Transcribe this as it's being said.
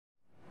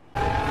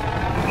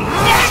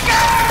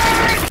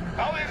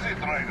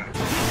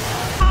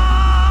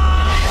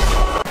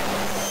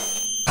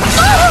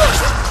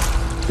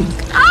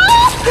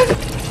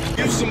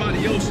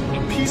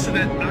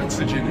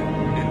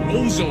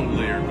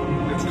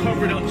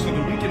covered up so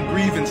that we can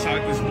breathe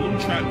inside this little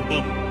trap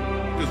bubble.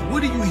 Because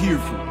what are you here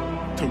for?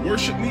 To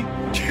worship me?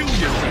 Kill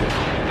yourself.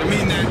 I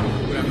mean that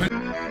with a hundred.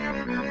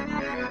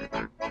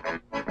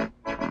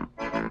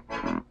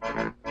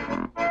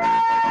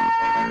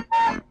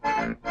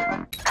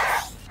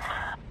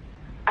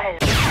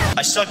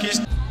 I suck his.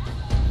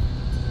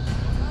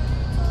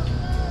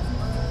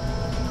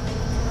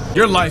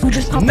 Your life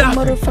is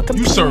nothing.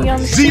 You serve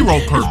zero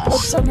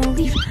purpose.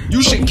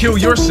 You should kill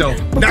yourself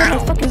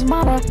now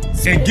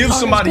and give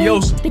somebody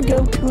else.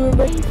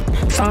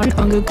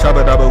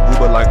 Chubba double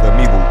gooba like a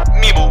meeble.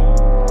 Meeble.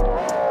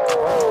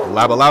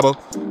 Labo labo.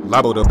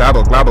 Labo the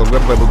babble glabble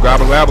ribble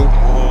grabble grabble.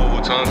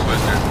 Oh, tongue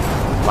twister.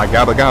 Like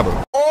gabba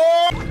gabba.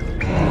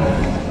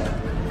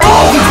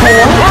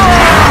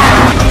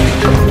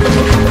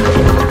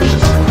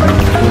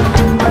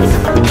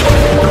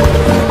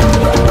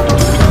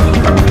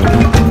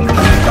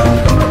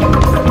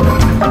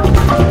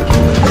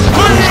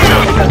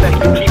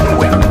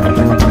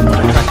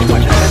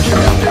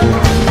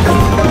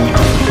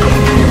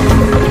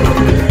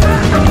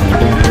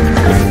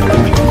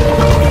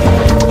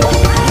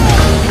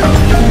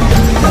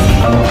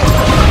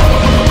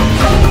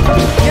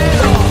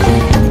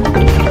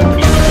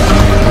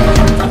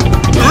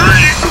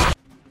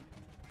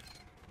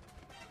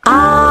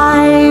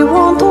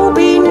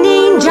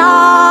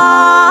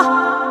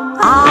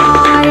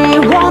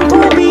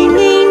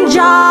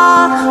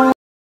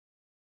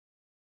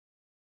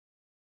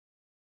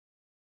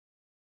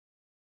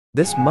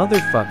 This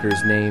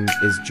motherfucker's name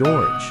is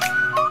George.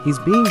 He's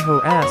being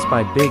harassed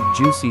by big,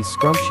 juicy,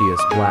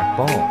 scrumptious black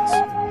balls.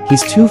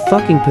 He's too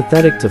fucking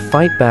pathetic to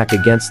fight back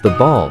against the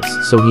balls,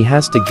 so he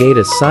has to gate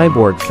a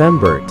cyborg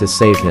fembird to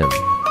save him.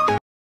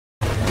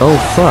 Oh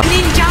fuck.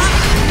 Ninja!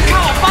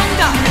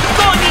 Cowabunga!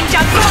 Go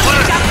ninja! Go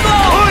ninja! Go!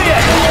 Oh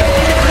yeah!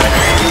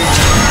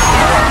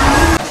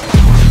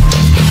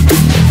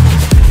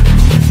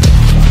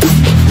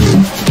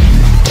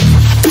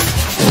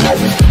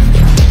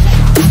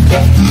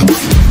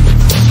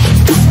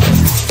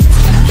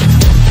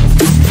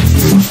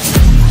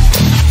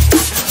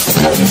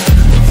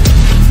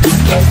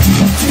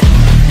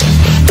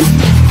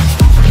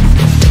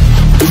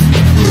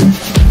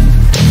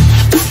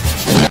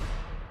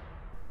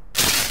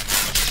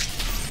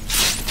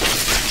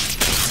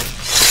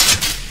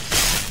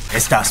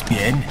 ¿Estás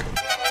bien?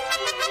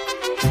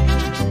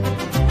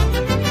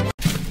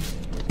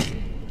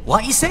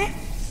 What you say?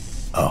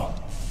 Oh.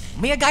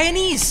 Me a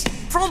Guyanese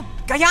from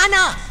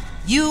Guyana.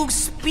 You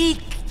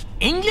speak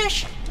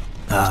English?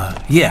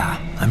 Yeah,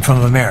 I'm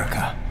from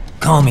America.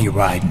 Call me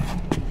Ryden.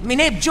 Me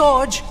name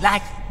George,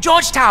 like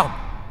Georgetown.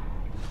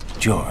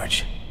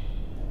 George.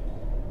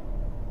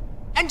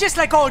 And just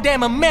like all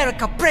damn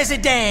America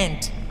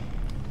president.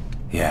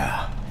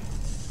 Yeah.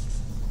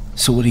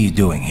 So what are you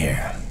doing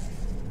here?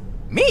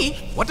 Me?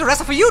 What the rest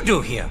of you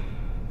do here?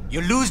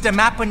 You lose the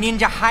map of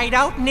Ninja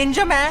Hideout,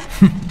 Ninja Man?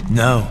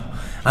 No,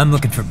 I'm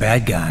looking for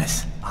bad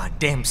guys. Ah,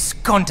 damn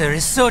Skunter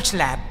research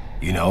lab.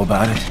 You know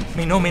about it?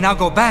 Me know me now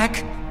go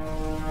back.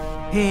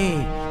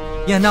 Hey,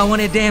 you're not one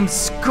of them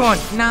skunt,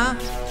 nah?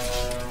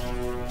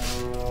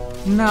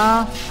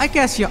 Nah, I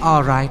guess you're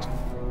alright.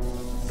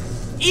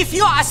 If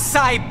you're a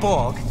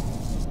cyborg,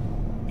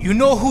 you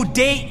know who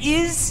they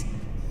is?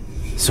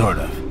 Sort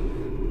of.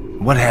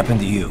 What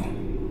happened to you?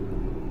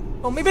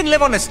 Oh, me been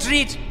live on the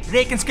street,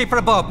 rake and scrape for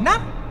a bob, nah?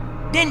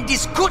 Then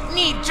this good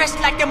need dressed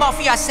like the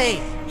mafia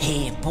say,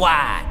 hey boy,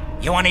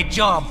 you want a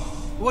job?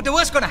 What the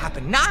worst gonna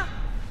happen, nah?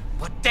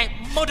 But that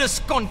mother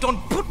skunt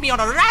don't put me on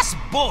a ras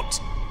boat.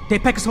 They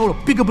pack us all a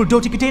big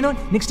bulldozer container.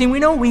 Next thing we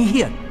know, we're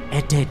here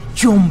at that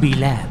zombie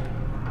lab.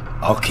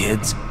 All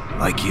kids?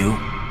 Like you?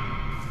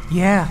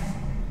 Yeah,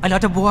 a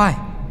lot of boy.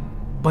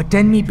 But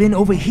then me been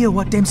over here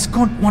what them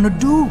skunt wanna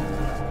do.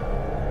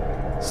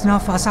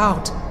 Snuff us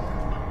out.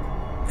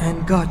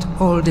 And got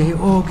all day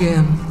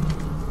organ.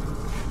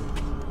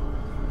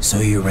 So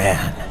you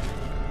ran?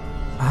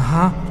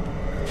 Uh-huh.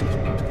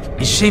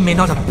 Is she me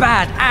not a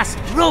bad-ass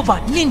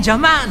robot ninja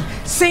man,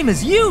 same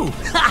as you?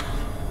 Ha!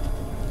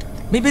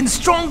 Me been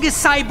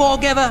strongest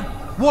cyborg ever.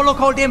 Warlock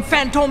all them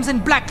phantoms in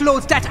black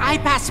clothes that eye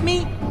pass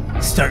me.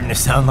 Starting to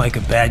sound like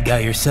a bad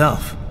guy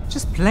yourself.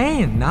 Just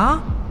plain,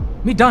 nah?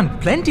 Me done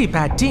plenty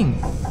bad thing.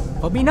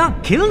 But me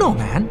not kill no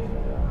man.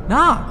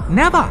 Nah,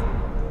 never.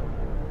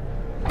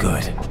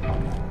 Good.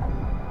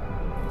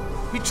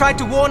 We tried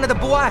to warn the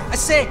boy. I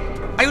say,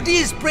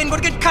 IOD's brain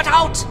gonna get cut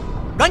out.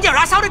 Run your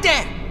ass out of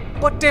there.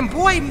 But them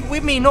boy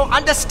with me no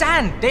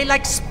understand. They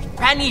like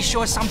Spanish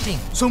or something.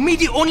 So me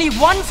the only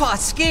one for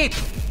escape.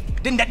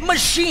 Then that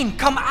machine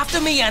come after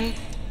me and...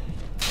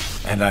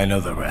 And I know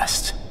the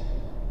rest.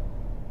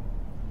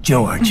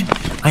 George,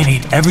 I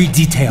need every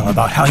detail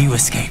about how you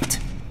escaped.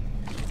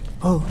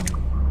 Oh.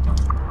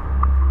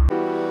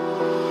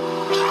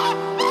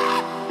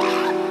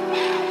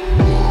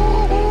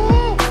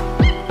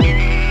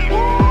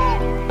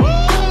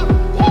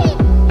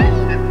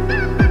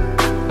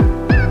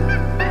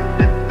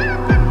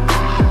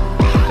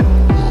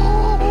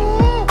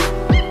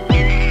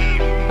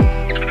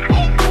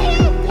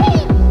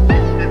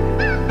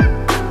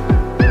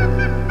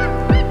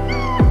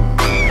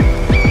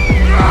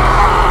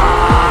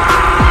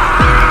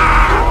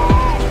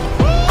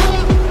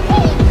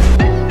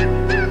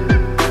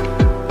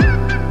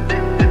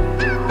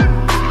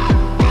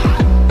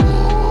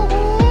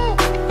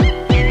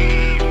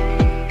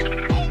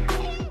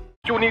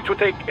 need to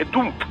take a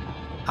dump.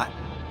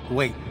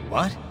 Wait,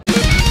 what?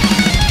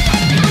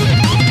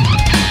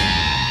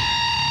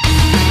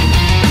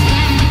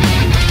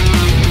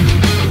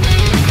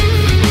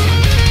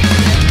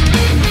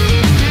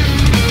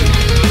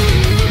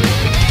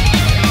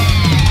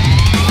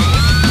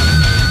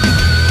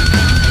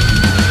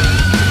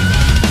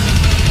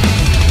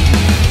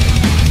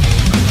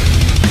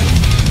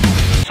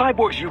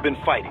 Cyborgs you've been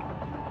fighting,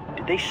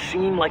 did they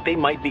seem like they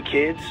might be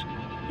kids?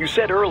 You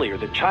said earlier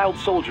that child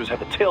soldiers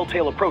have a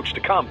telltale approach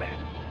to combat.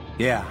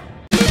 Yeah.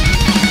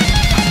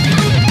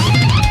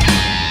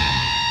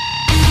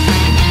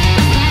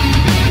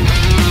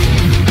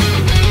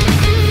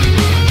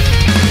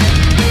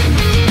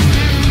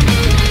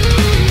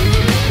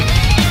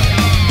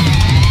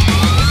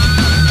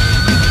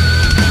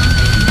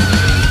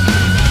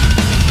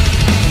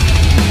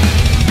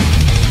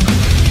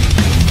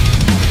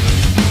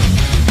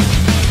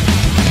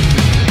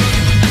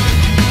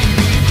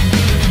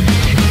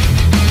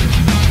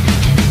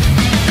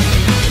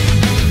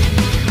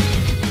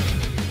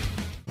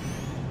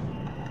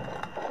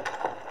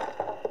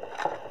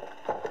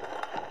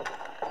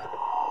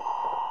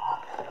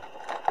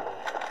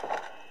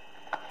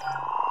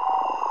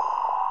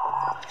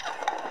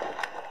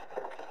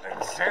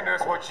 Send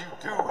us what you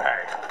do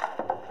have.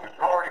 We've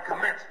already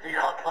commenced the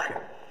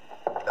plan.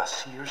 The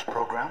Sears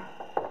program?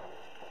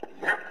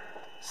 Yep.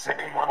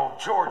 Same one old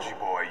Georgie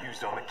boy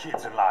used on the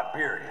kids in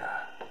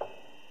Liberia.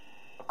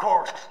 Of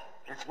course,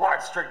 it's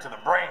right straight to the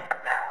brain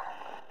now.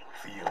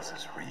 Feels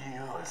as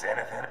real as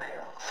anything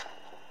else.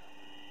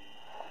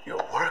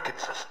 Your work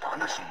is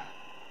astonishing.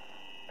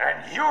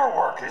 And your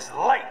work is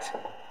late.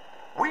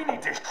 We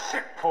need to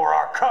ship before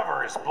our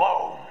cover is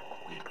blown.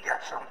 We've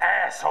got some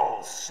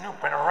assholes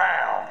snooping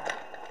around.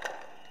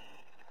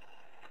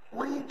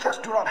 We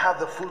just do not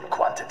have the full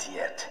quantity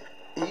yet.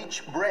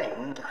 Each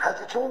brain has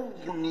its own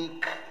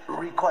unique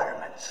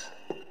requirements.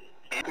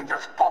 You can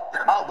just pop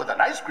them out with an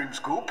ice cream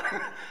scoop.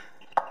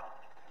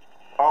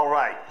 All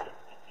right.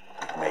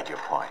 You've made your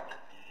point.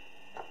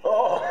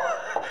 Oh,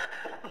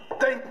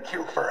 thank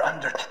you for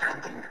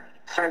understanding.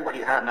 Send what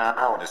you have now.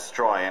 I'll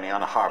destroy any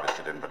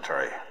unharvested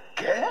inventory.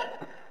 Okay?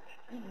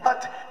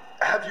 But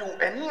have you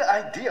any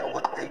idea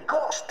what they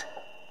cost?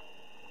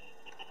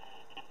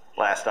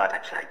 Last I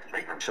checked,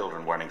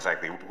 children weren't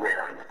exactly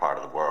rare in this part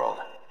of the world.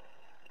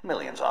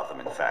 Millions of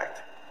them, in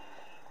fact.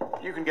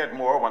 You can get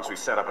more once we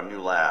set up a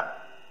new lab.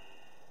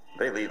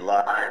 They lead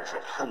lives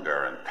of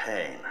hunger and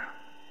pain.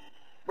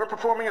 We're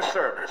performing a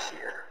service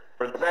here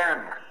for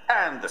them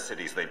and the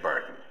cities they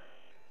burden.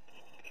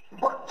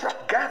 But just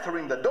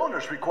gathering the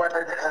donors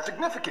requires a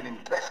significant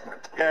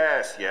investment.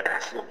 Yes,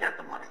 you'll get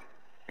the money.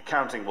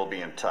 Accounting will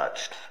be in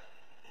touch.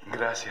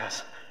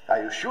 Gracias. I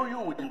assure you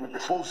we will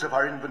dispose of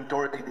our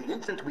inventory the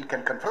instant we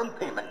can confirm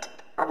payment.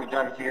 Are we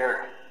done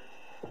here?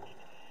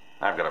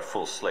 I've got a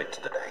full slate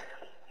today.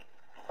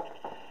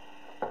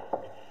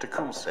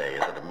 Tecumseh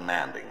is a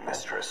demanding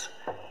mistress,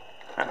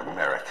 and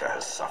America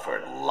has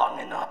suffered long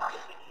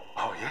enough.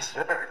 Oh, yes,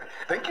 sir.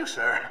 Thank you,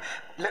 sir.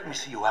 Let me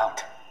see you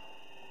out.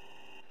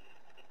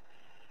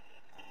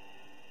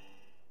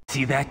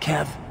 See that,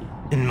 Kev?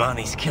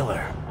 Imani's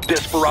killer.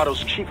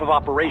 Desperado's chief of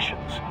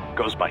operations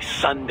goes by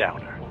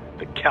Sundowner,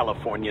 the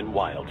Californian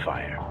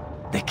wildfire.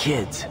 The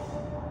kids.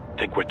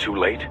 Think we're too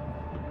late?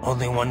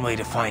 Only one way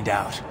to find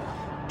out.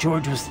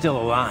 George was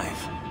still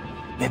alive.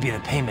 Maybe the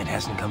payment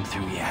hasn't come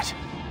through yet.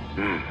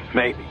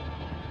 Maybe.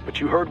 But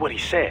you heard what he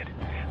said.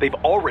 They've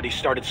already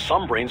started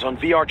some brains on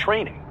VR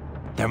training.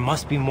 There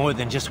must be more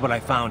than just what I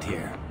found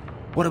here.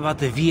 What about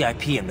the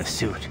VIP in the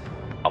suit?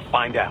 I'll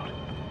find out.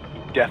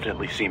 You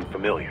definitely seem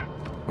familiar.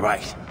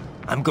 Right.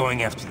 I'm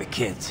going after the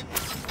kids.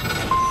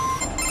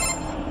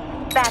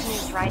 Bad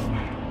news, right?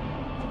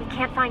 We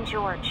can't find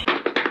George.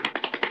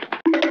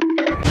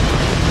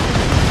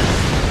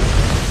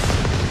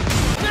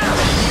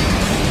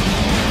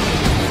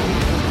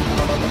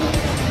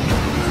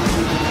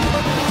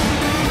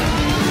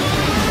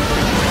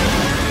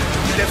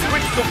 Let's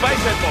switch to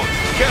bicep mode.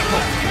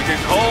 Careful, it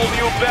is whole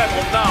new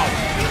battle now.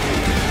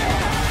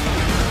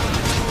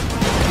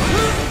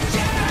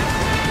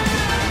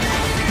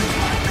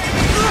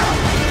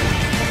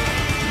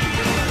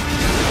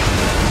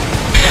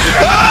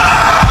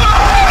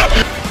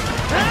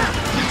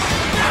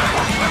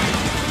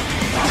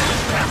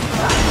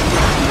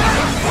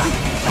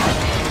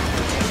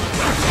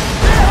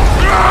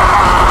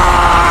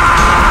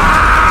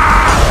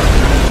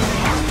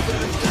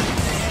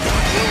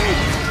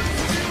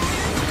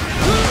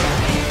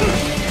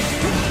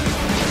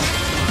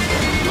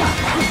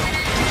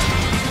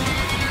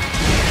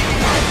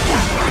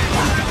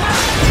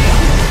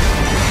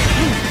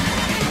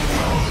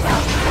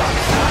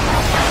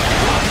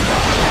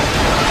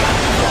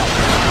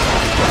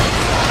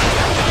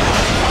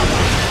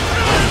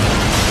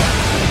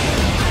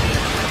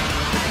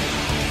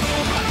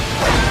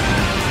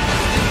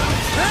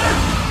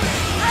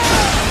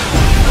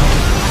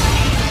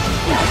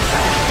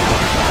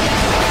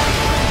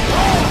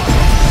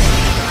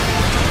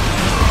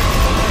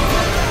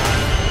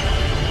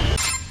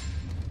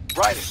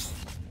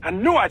 I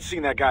knew I'd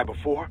seen that guy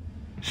before.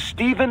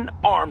 Stephen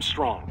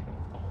Armstrong.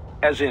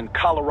 As in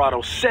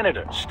Colorado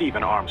Senator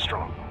Stephen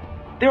Armstrong.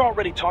 They're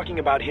already talking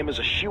about him as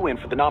a shoo-in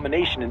for the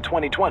nomination in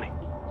 2020.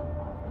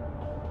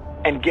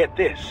 And get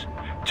this.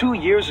 2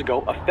 years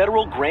ago, a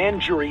federal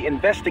grand jury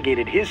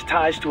investigated his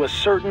ties to a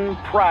certain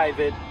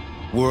private...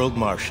 World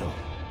Marshal.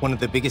 One of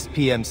the biggest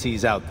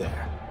PMCs out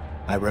there.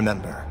 I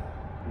remember.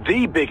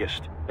 The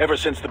biggest, ever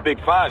since the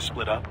Big Five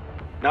split up.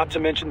 Not to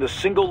mention the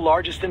single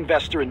largest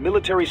investor in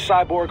military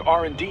cyborg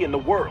R&D in the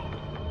world.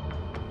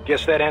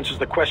 Guess that answers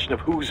the question of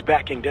who's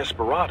backing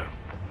Desperado.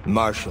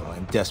 Marshall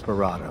and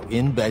Desperado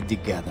in bed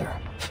together.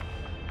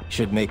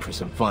 Should make for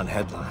some fun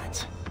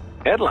headlines.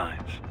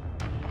 Headlines?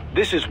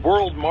 This is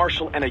World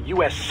Marshal and a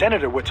U.S.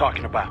 Senator we're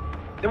talking about.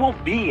 There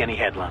won't be any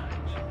headlines.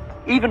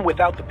 Even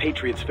without the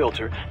Patriots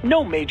filter,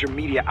 no major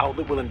media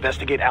outlet will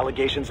investigate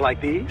allegations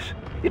like these.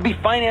 It'd be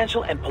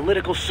financial and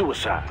political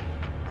suicide.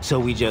 So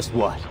we just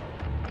what?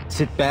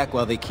 Sit back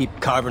while they keep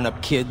carving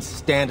up kids,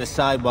 stand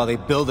aside while they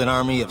build an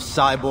army of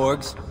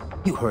cyborgs?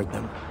 You heard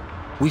them.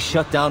 We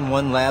shut down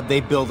one lab, they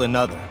build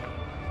another.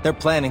 They're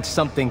planning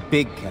something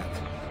big, Kev.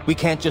 We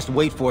can't just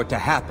wait for it to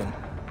happen.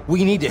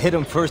 We need to hit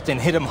them first and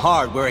hit them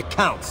hard where it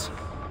counts.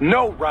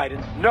 No,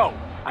 Raiden, no.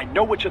 I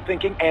know what you're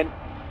thinking, and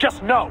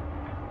just know.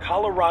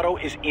 Colorado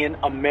is in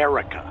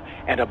America,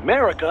 and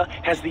America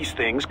has these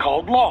things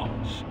called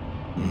laws.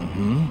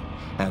 Mm-hmm.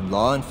 And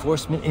law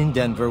enforcement in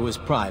Denver was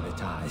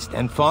privatized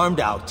and farmed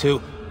out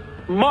to...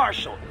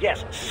 Marshall,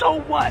 yes,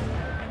 so what?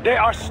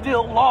 There are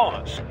still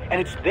laws,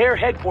 and it's their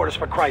headquarters,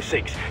 for Christ's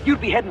sakes.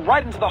 You'd be heading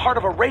right into the heart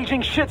of a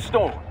raging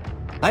shitstorm.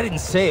 I didn't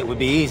say it would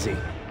be easy.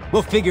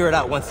 We'll figure it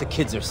out once the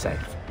kids are safe.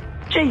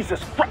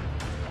 Jesus Christ.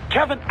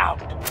 Kevin out.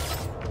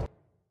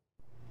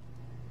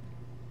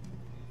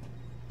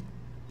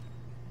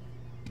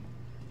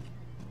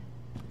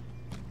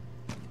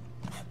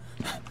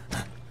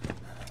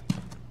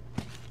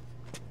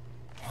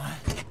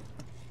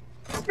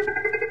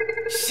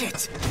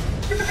 Shit!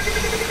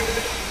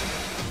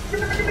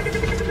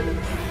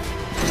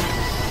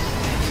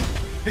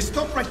 Hey,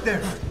 stop right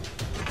there!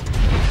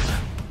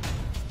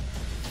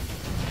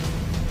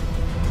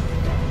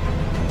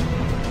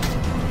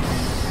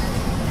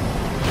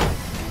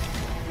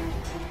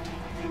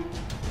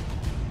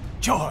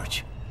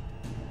 George!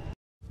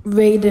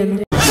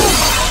 Raiden.